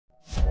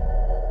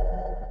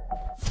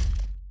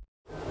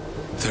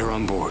They're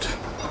on board.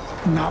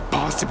 Not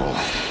possible.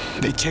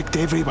 They checked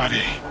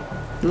everybody.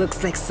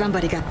 Looks like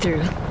somebody got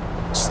through.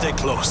 Stay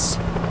close.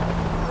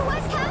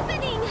 What's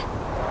happening?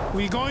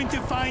 We're going to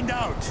find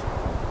out.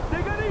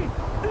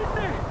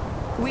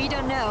 We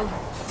don't know.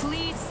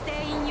 Please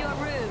stay in your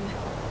room.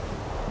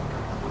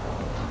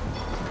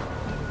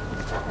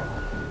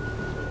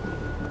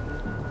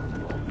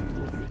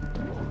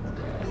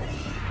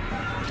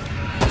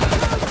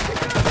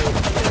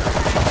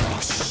 Oh,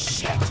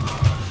 shit!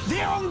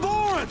 They're on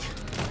board!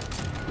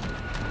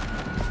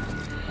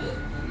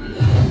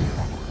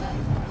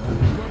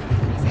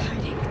 He's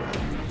hiding.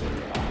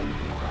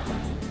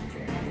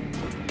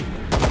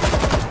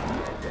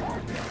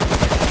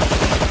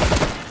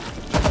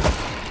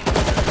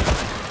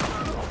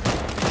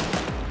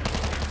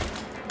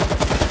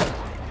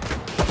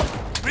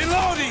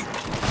 Reloading!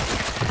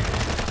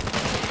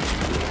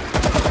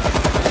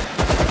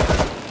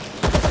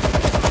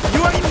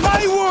 You are in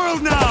my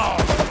world now!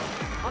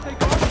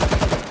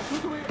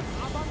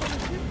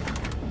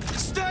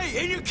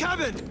 Stay in your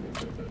cabin!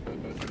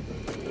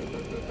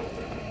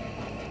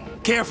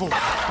 Careful,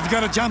 we've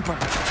got a jumper.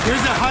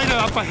 There's a hider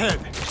up ahead.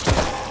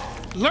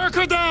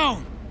 Lurker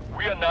down!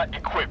 We are not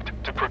equipped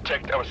to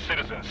protect our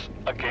citizens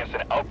against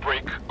an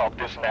outbreak of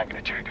this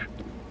magnitude.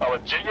 Our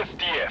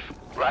JSDF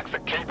lacks the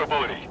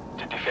capability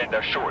to defend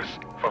our shores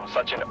from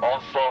such an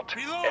onslaught,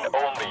 and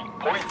only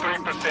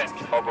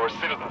 0.3% of our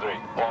citizenry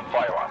own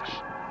firearms.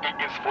 It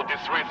is for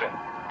this reason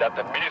that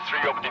the Ministry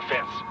of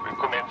Defense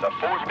recommends a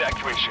full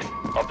evacuation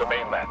of the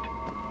mainland.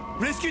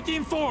 Rescue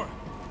Team 4,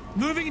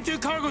 moving to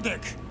cargo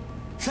deck.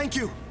 Thank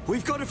you.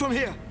 We've got it from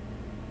here.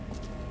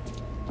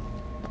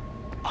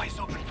 Eyes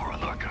open for a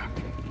lurker.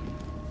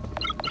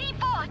 Team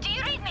 4, do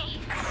you read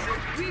me?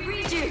 We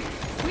read you.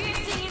 We are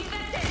seeing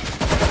infected.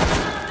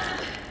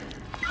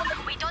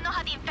 We don't know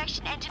how the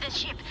infection entered the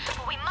ship,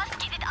 but we must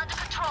get it under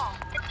control.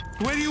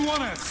 Where do you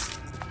want us?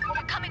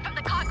 We're coming from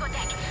the cargo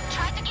deck.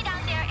 Try to get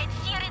down there and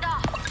sear it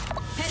off.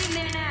 Heading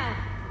there now.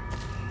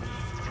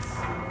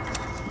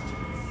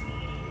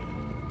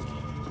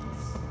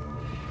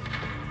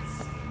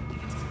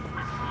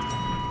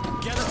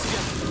 Get it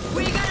together.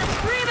 We got a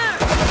screamer!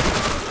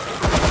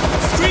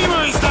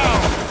 Screamer is down!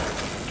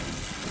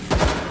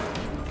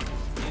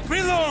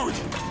 Reload!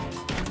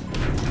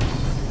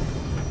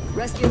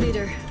 Rescue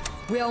leader,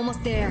 we're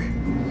almost there.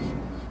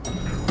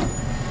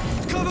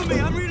 Cover me,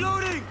 I'm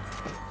reloading!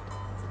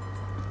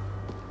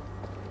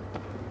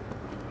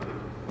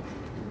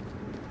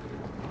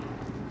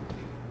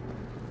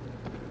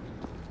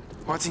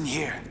 What's in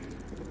here?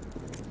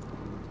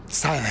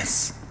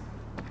 Silence.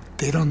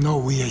 They don't know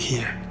we are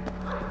here.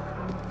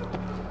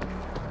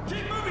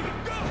 Keep moving!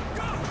 Go!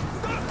 Go!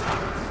 Stop!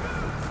 Stop!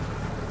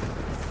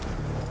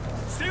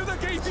 Seal the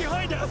gate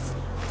behind us!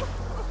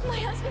 My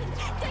husband,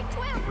 deck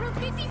 12, room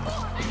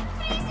 54.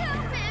 Please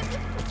help him.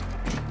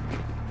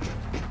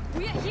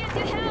 We are here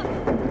to help.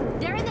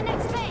 They're in the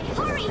next bay.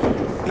 Hurry!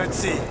 Let's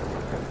see.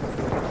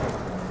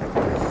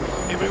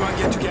 Everyone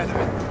get together,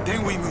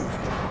 then we move.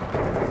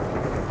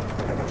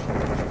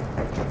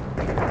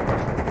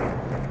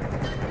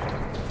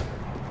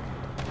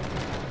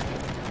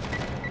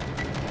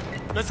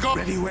 Let's go!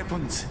 Ready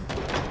weapons.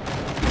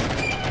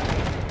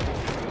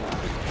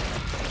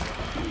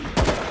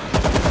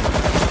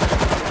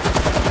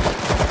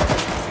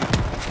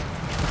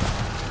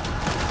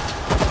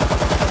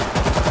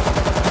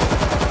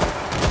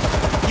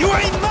 You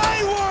are in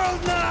my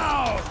world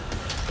now!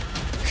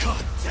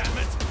 God damn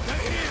it!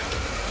 They're here!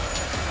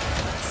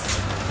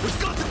 We've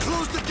got to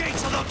close the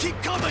gates or they'll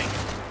keep coming!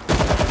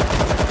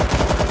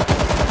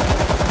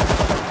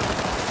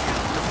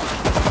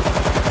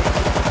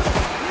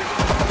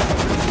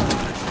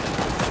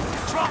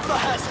 Drop the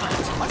hazmat!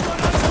 I've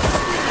got eyes on the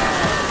screen!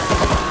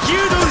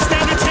 You don't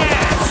stand a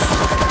chance!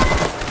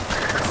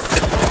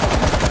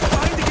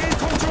 Find the gate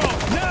control,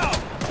 now!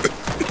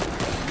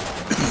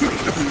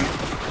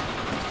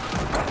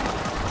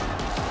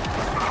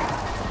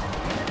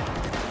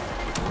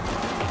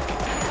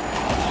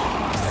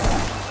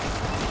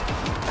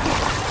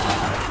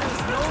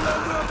 No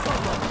longer a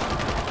problem!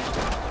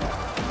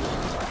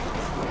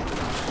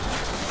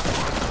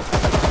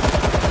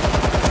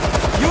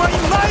 You are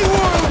in my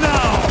world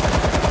now!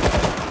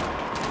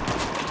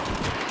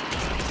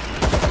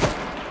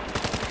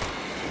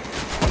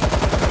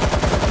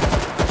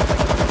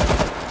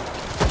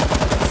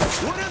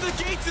 One of the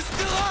gates is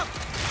still up!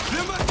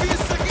 There must be a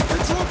second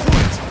control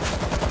point!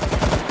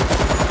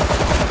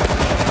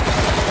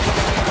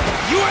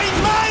 You are in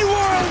my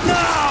world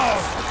now!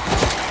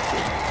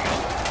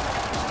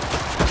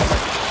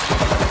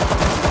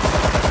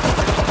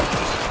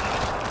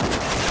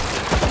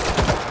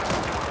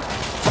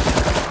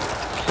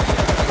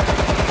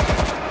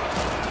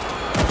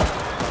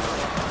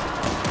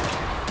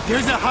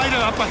 There's a hider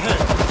up ahead.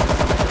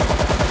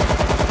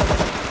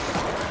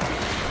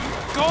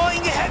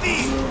 Going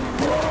heavy!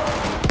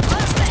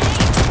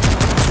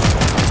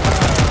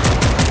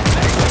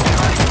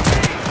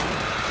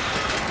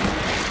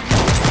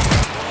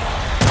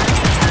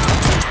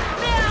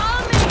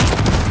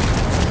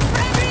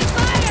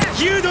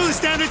 You don't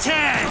stand a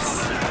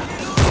chance!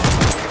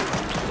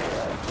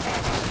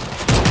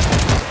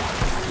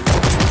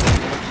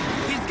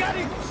 He's got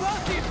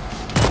explosives!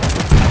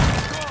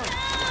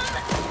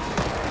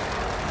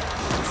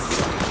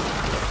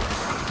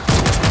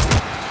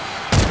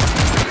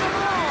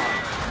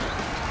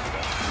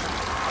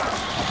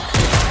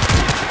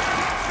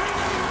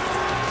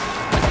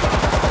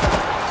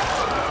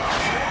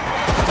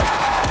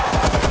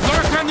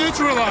 Lurker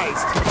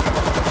neutralized!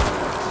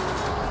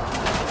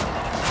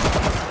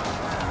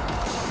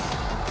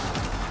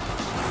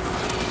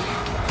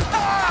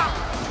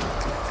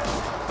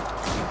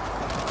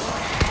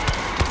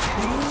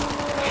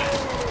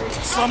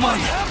 Someone!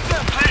 Help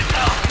them! Please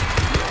help!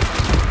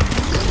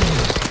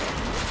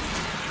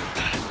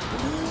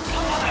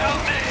 Someone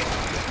help me!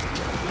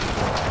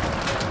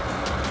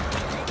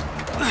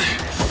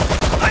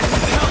 I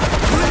need help!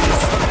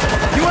 Please!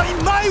 You are in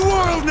my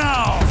world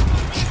now!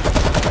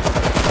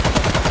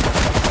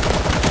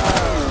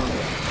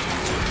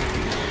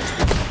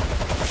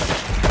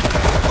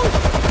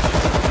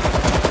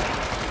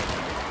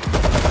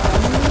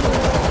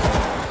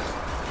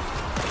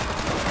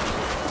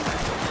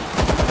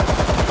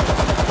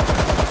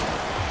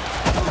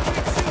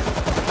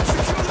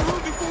 Secure the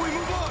room before we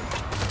move on.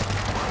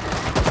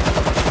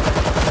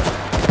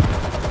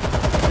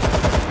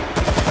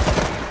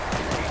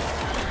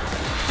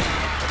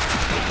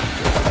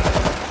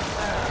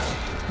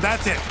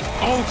 That's it.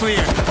 All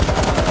clear.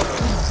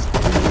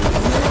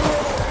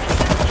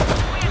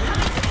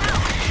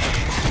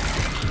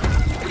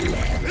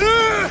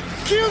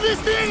 Kill this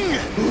thing!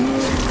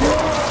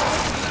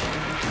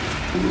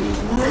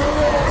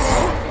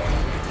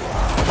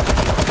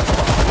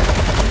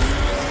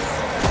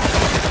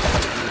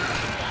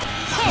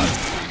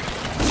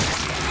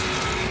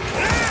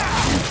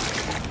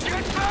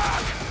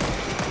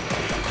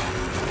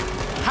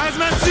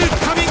 Hazmat suit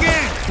coming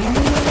in!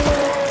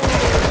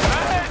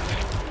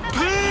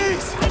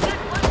 Please!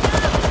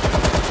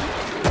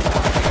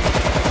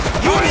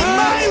 You're in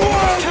my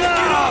world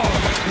now!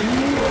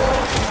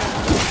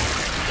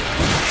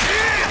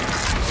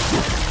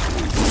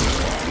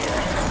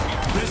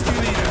 Rescue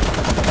leader,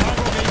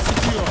 cargo bay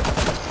secure.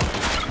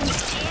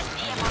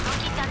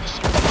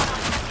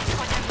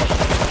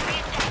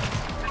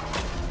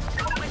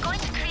 We're going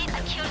to create a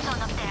kill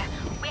zone up there.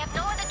 We have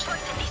no other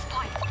choice at this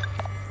point.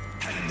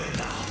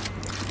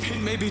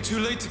 It may be too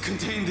late to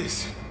contain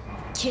this.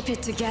 Keep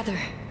it together.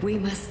 We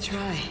must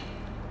try.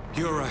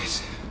 You're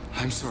right.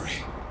 I'm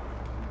sorry.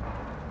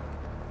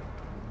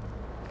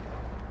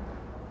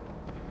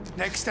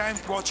 Next time,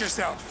 watch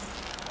yourself.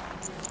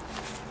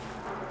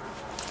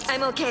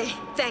 I'm okay,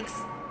 thanks.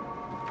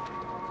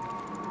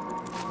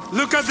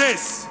 Look at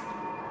this!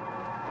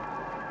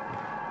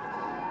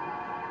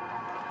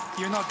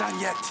 You're not done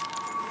yet.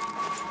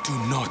 Do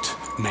not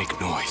make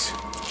noise.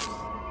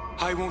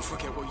 I won't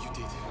forget what you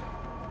did.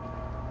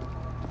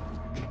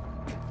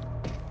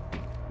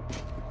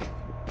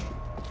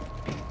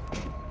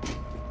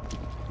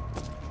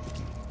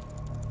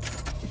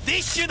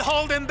 This should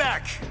hold them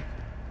back!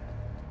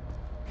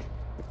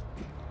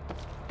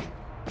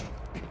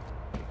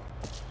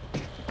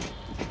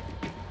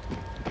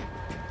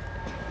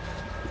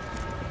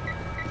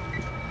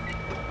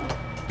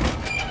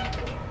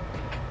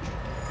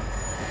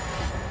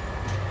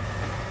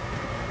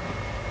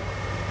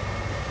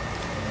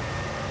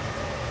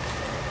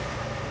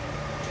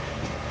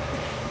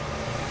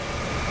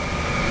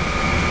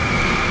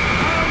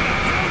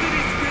 How did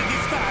it spread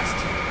this fast?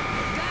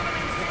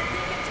 Government said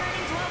they can turn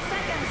in 12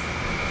 seconds.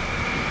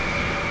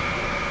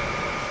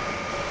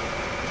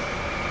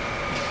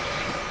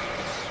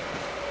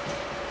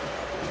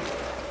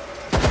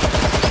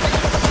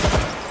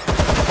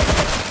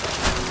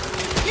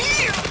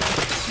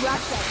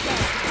 Rock that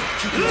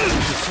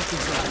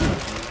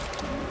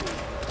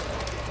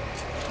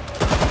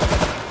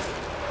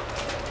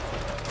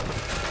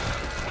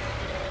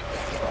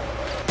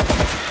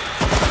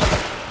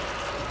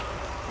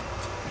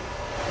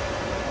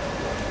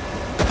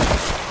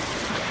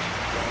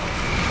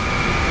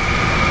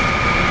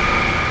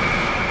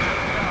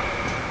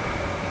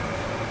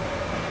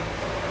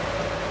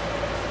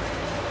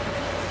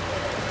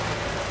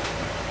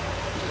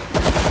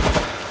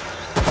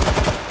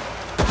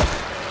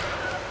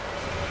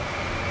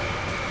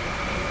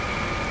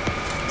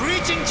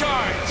Breaching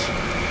charge!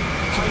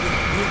 Hider,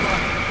 nearby.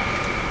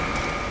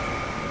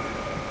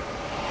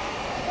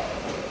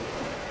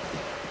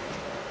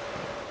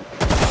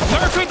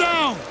 Lurker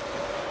down!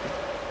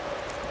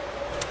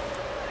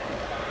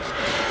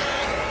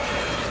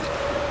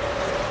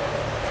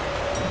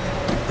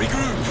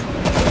 Regroup.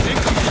 Then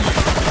continue.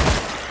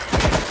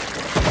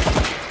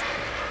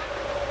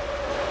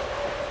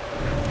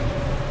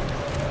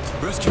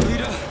 Rescue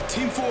leader,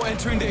 Team 4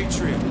 entering the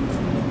atrium.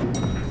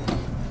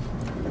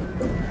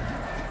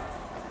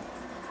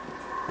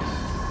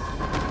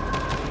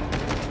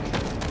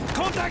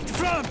 Contact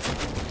front!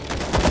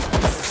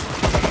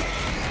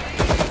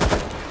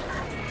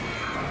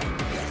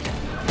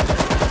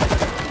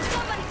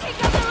 Somebody take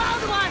out the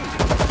loud one!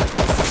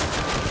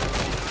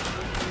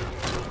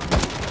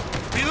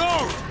 Below!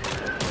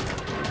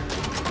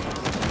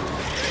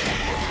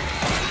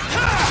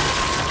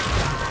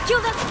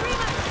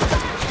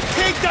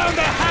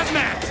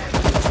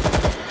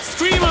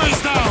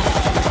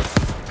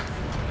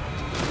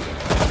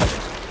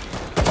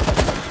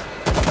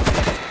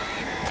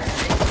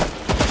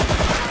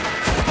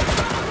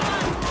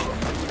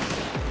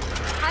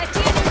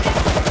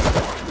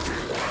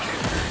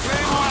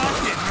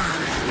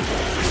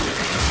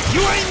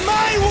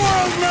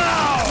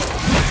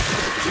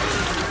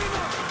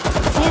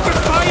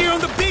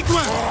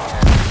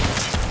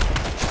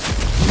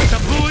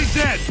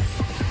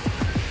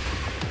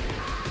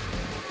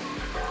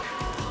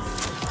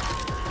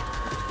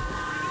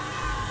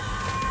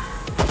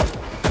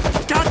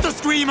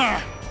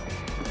 Screamer!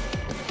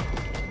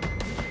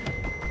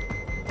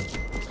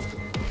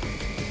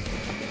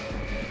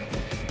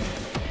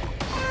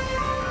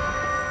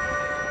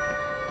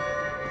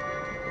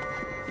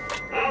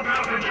 All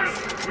passengers,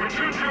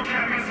 return to your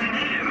cabins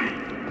immediately.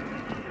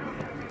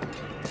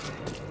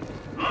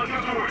 Lock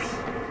your doors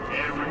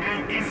and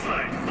remain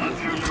inside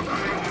until you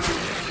clear the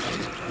room.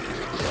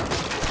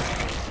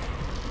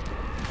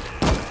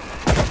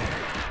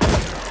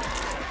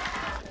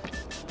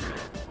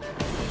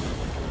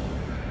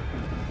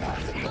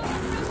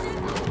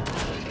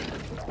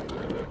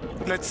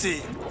 Let's see.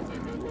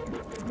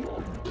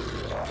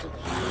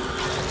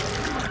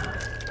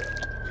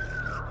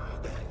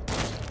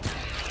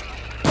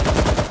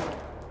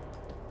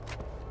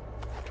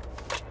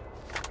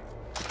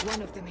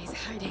 One of them is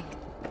hiding.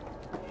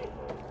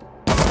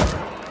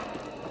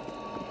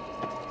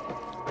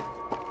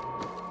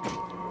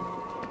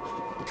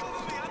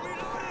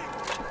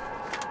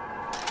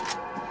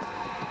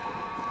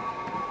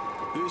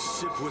 This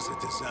ship was a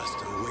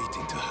disaster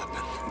waiting to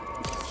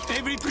happen.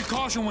 Every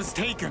precaution was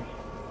taken.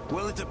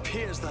 Well, it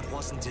appears that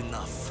wasn't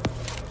enough.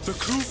 The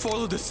crew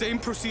followed the same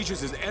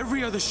procedures as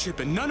every other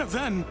ship, and none of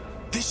them...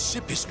 This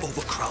ship is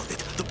overcrowded.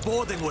 The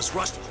boarding was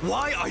rushed.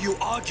 Why are you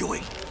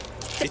arguing?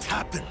 It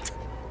happened.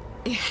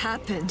 It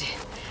happened.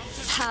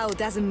 How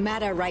doesn't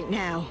matter right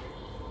now.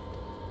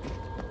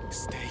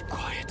 Stay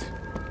quiet.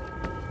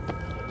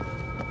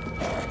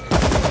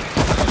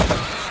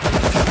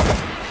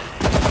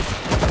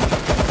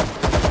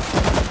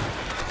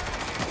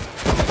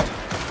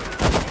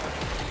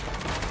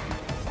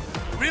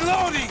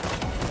 Reloading!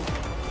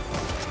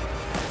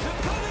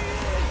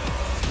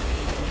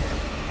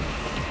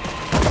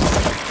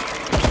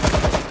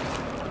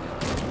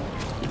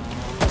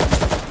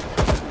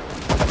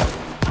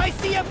 I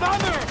see a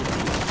bomber!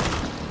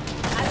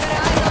 I've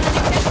got eyes on an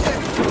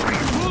infector.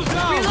 Pull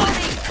down!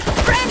 Reloading!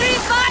 Friendly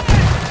fire!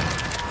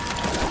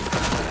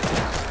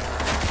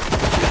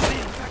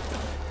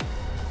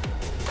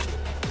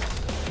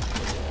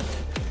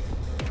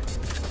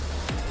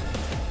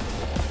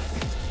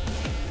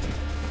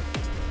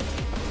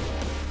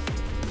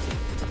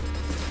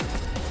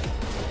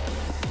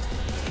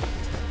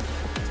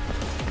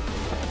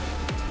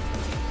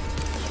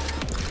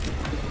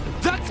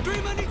 That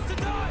screamer needs to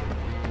die!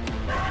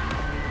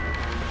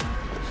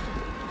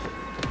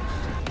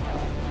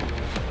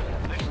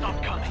 They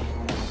stopped coming.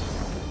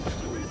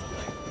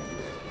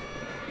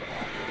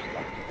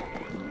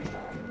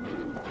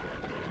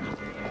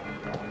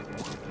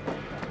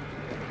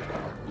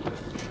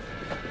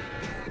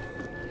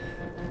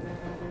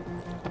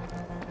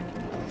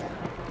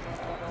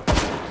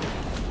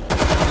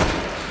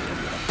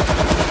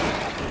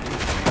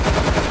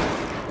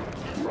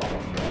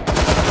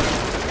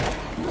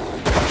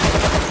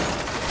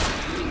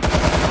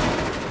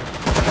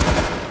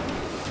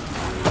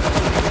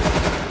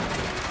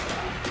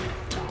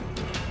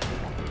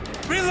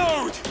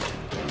 Reload!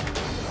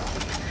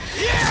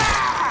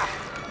 Yeah!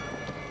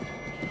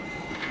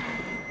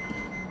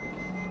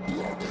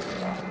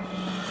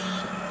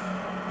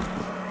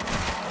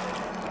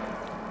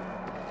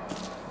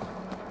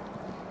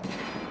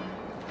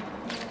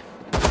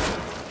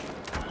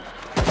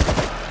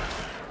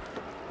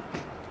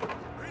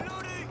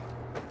 Reloading!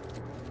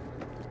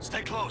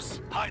 Stay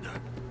close. Hide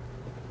her.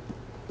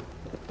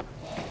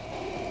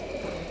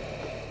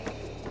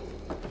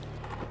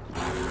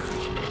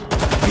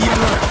 Be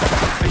alert.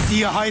 I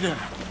see a hider.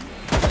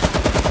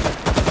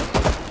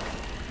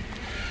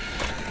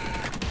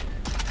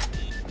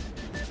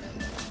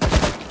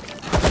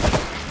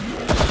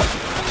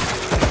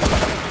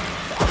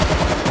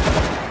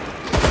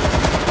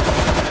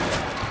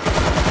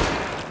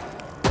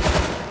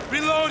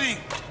 Reloading!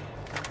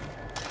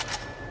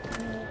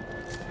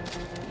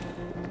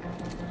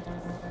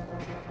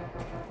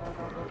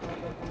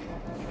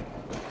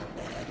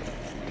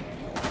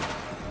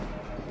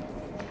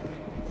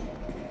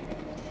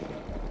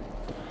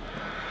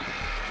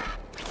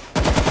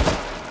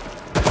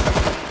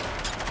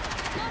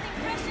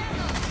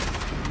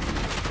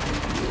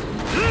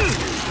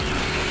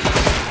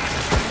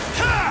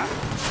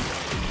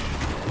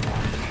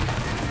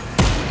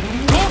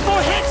 Go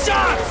for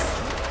headshots!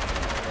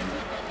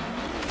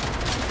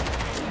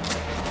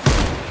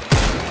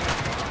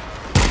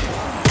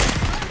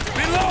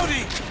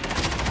 Reloading!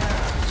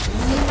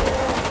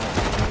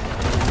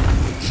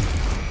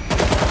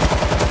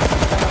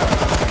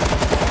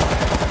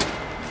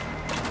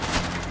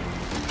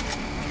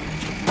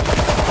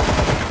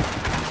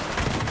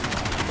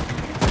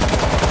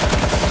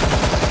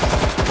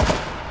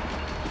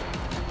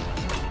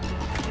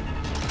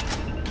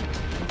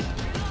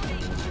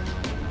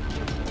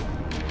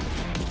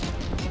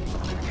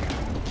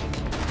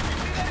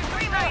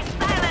 Screamer is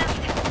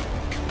silenced!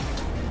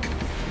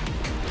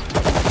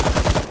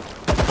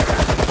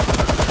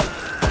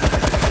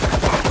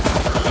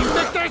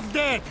 Infector's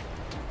dead!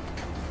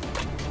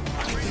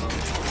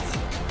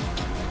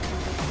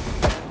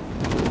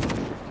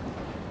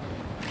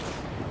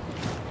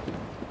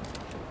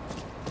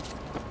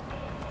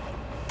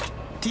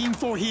 Team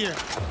 4 here.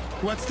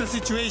 What's the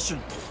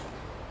situation?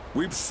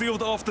 We've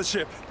sealed off the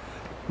ship.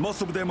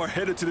 Most of them are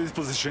headed to this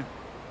position.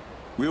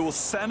 We will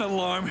sound an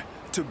alarm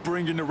to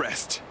bring in the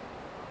rest.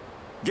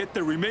 Get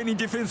the remaining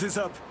defenses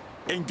up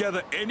and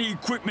gather any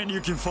equipment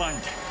you can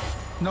find.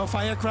 No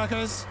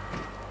firecrackers?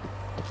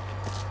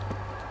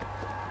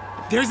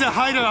 There's a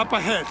hider up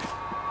ahead.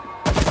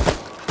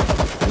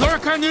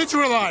 Lurker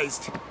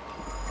neutralized.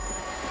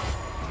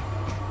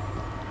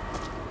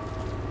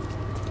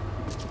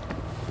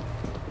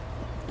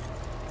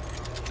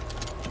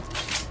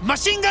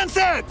 Machine gun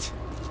set!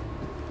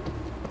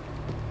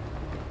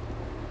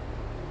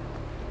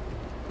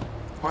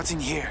 What's in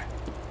here?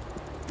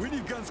 We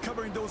need guns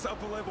covering those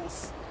upper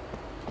levels.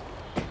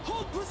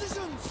 Hold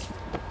positions!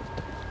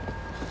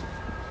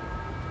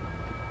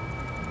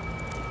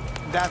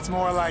 That's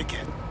more like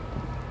it.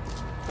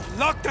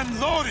 Locked and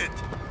loaded!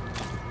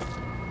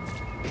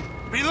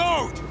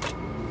 Reload!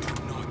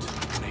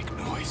 Not make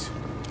noise.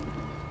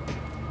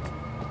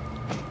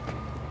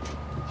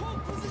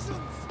 Hold positions!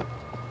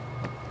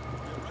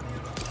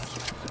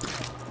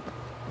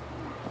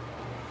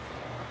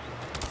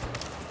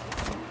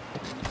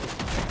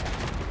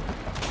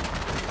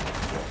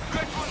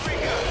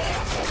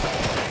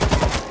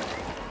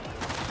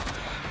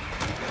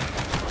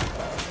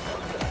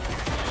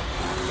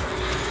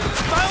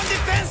 Found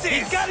defenses!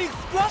 He's got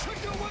explosives!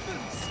 Check your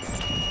weapons!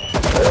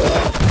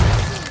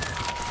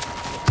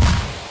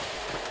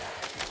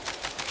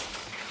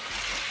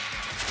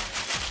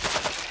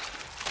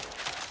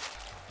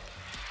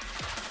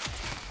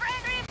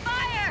 Friendly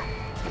fire!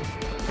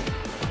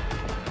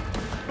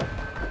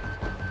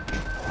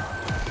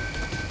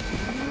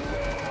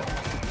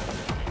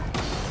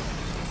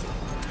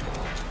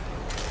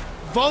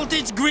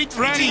 Voltage grid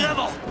ready!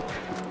 Level!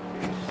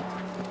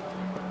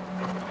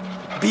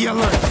 Be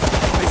alert!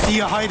 I see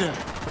a hider.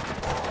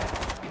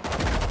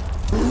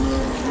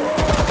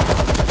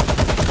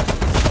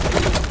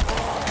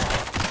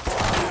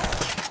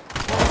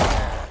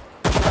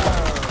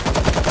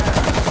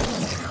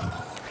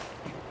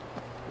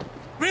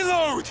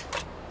 Reload!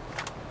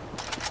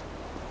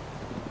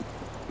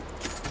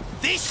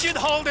 This should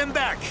hold them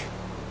back.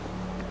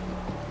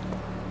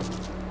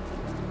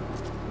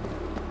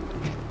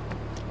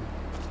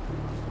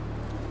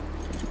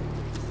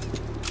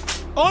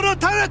 Auto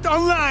turret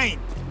online!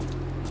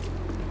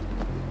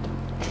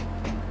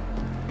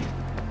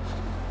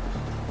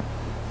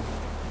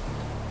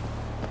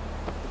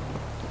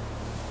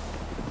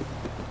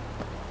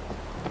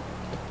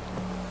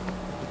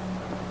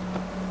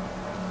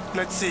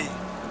 Let's see.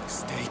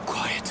 Stay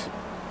quiet.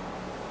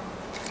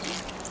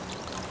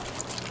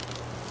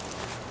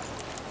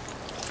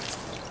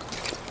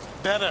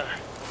 Better.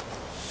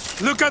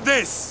 Look at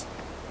this!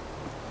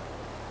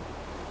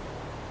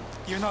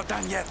 You're not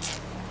done yet.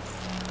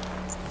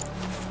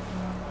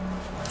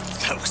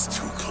 That was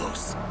too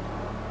close.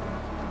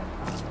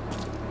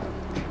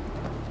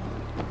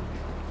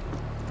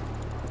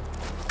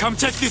 Come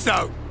check this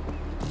out.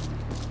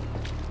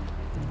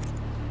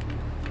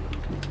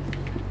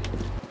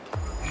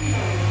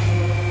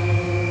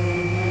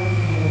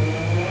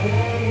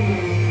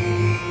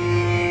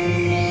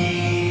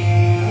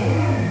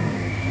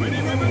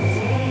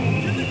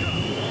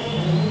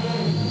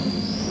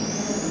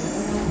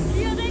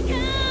 Here they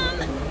come!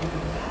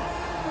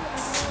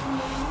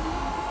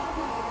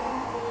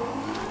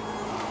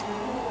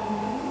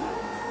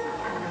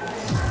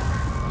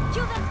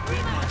 Kill that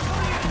screamer!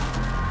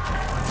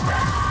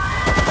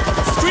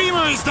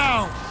 Screamer is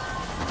down!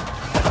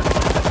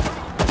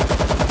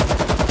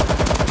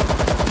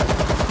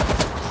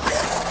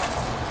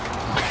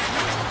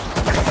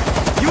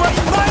 You are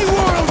in my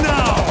world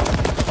now!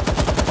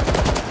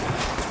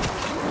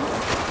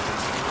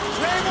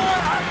 Claymore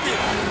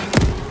active!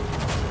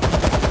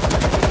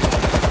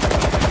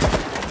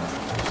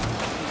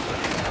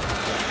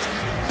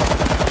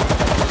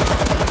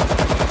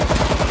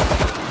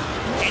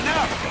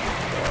 Enough!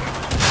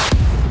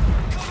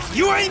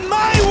 You are in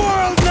my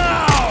world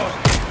now!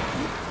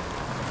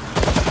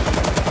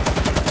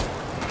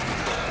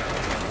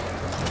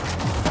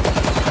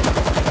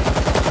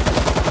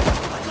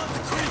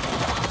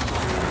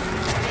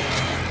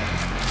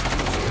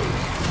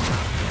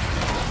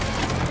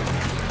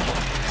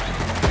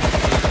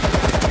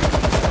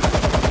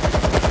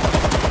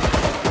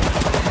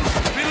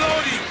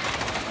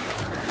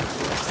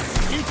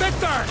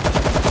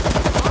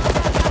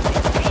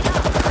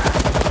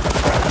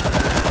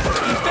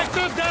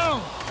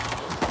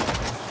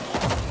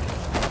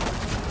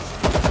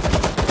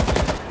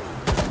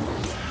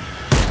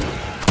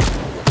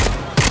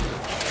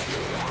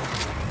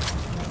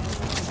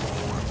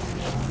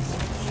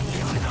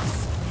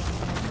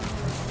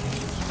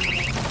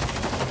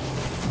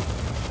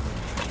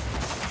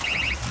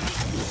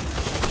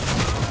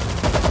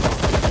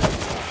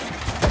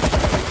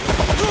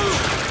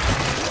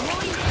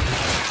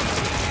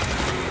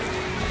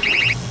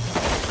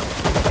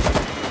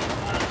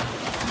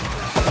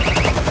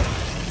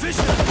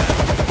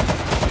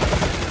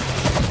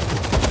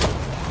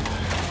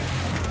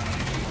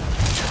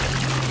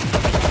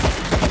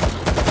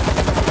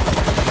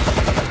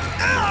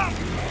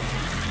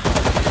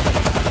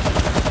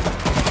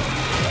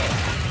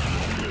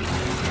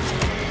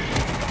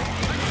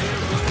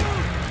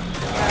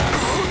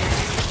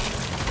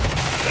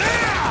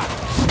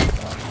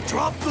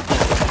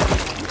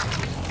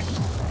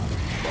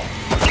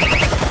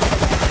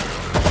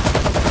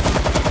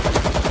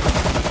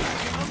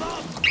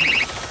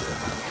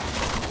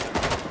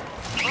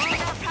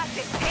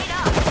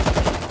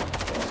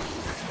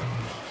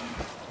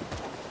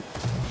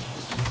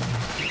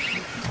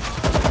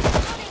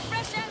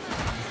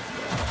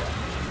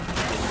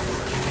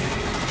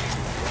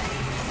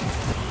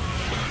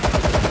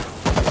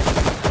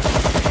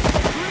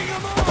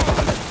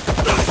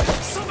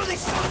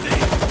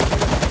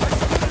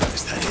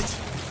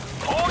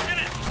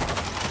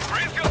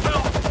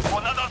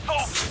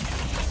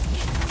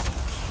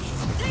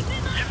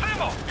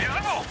 Visible!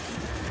 Visible!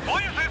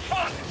 Please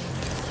respond!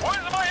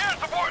 Where's my air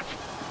support?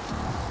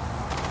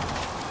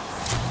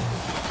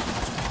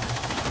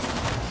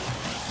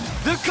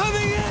 They're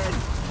coming in!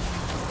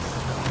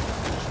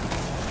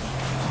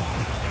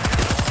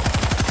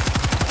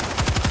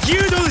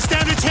 You don't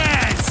stand a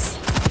chance!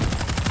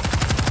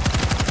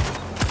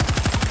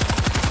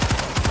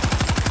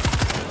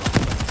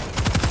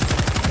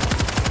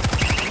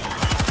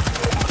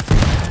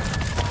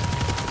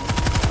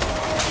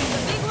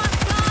 Big one's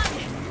gone!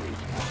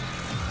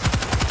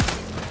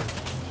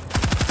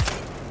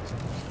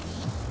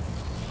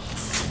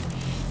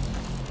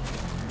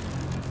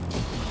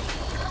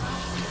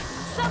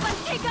 Someone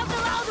take out the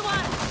loud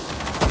one!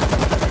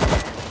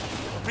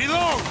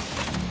 Reload!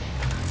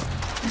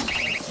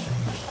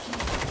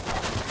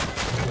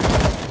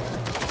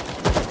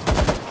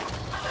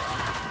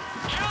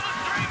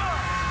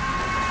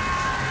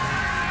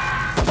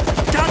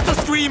 Got the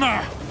screamer!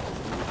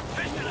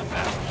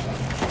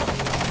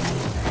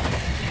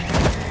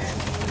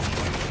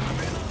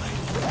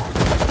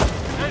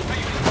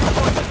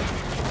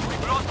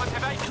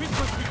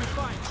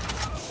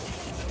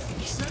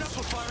 Set up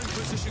a firing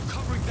position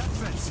covering that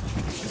fence.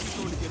 This is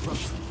going to get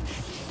rough.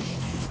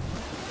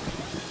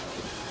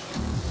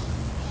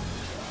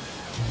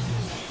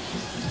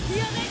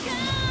 Here they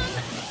come!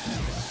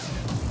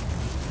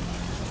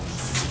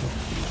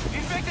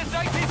 Infected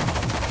sighted!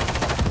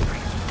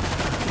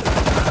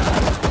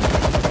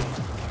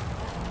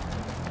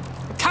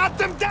 Cut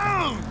them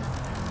down!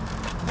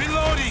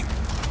 Reloading!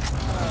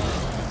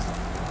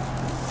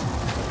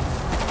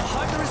 The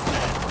hider is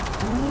dead.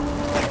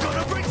 They're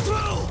gonna break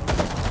through!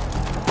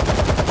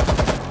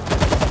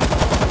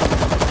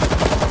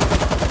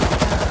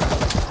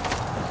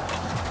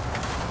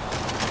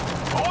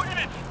 All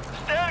units,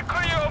 stand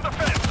clear of the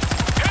fence!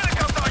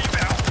 Helicopter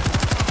inbound!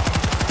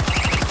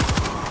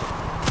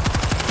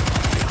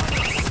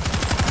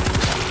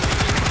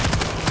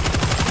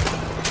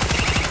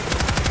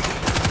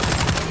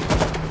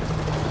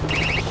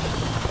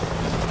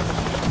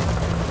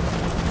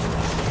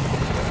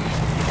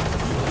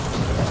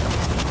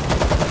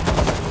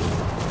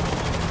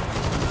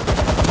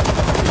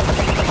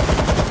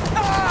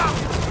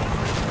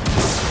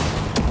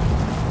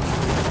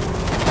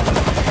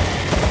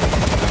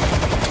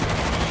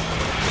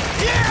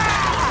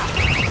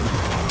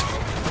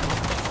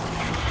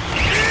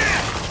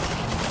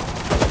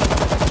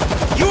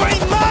 You are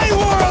in my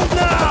world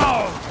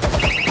now!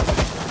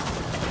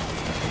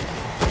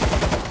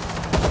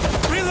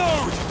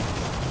 Reload!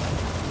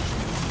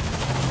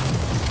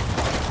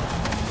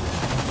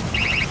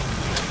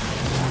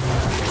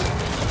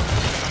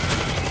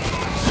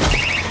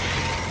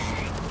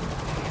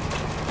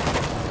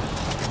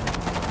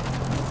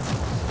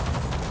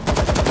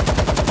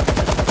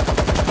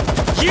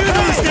 You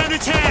don't stand a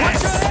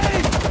chance!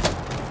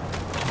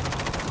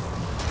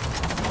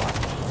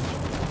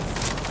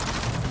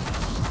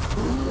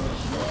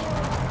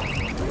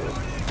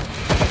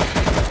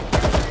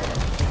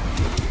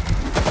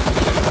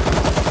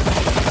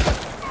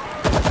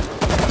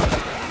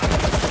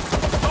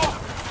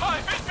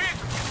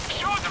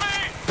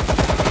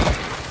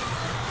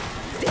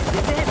 This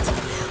is it!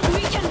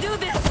 We can do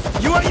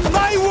this! You are in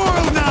my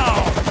world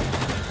now!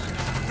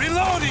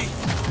 Reloading!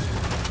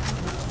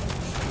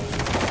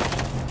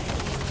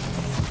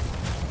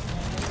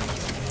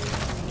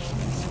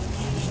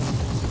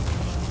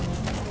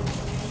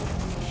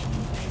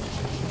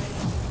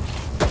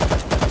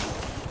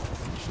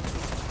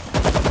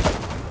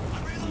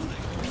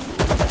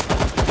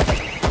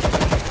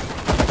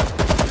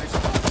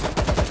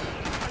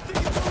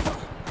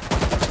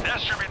 That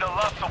should be the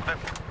last of them.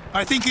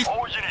 I think it...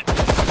 All units,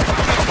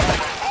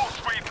 full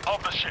sweep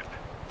of the ship.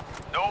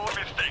 No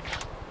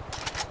mistakes.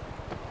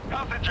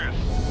 Passengers,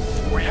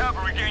 we have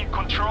regained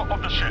control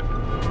of the ship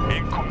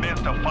and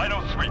commenced the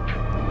final sweep.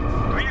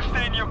 Please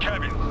stay in your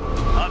cabins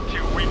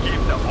until we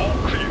give the all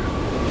clear.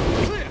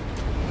 Clear!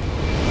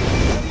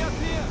 Ready up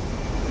here!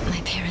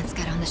 My parents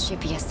got on the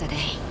ship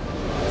yesterday.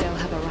 They'll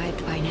have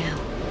arrived by now.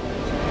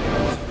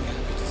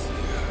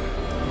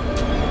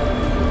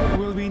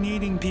 We'll be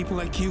needing people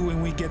like you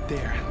when we get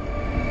there.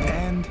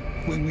 And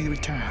when we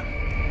return.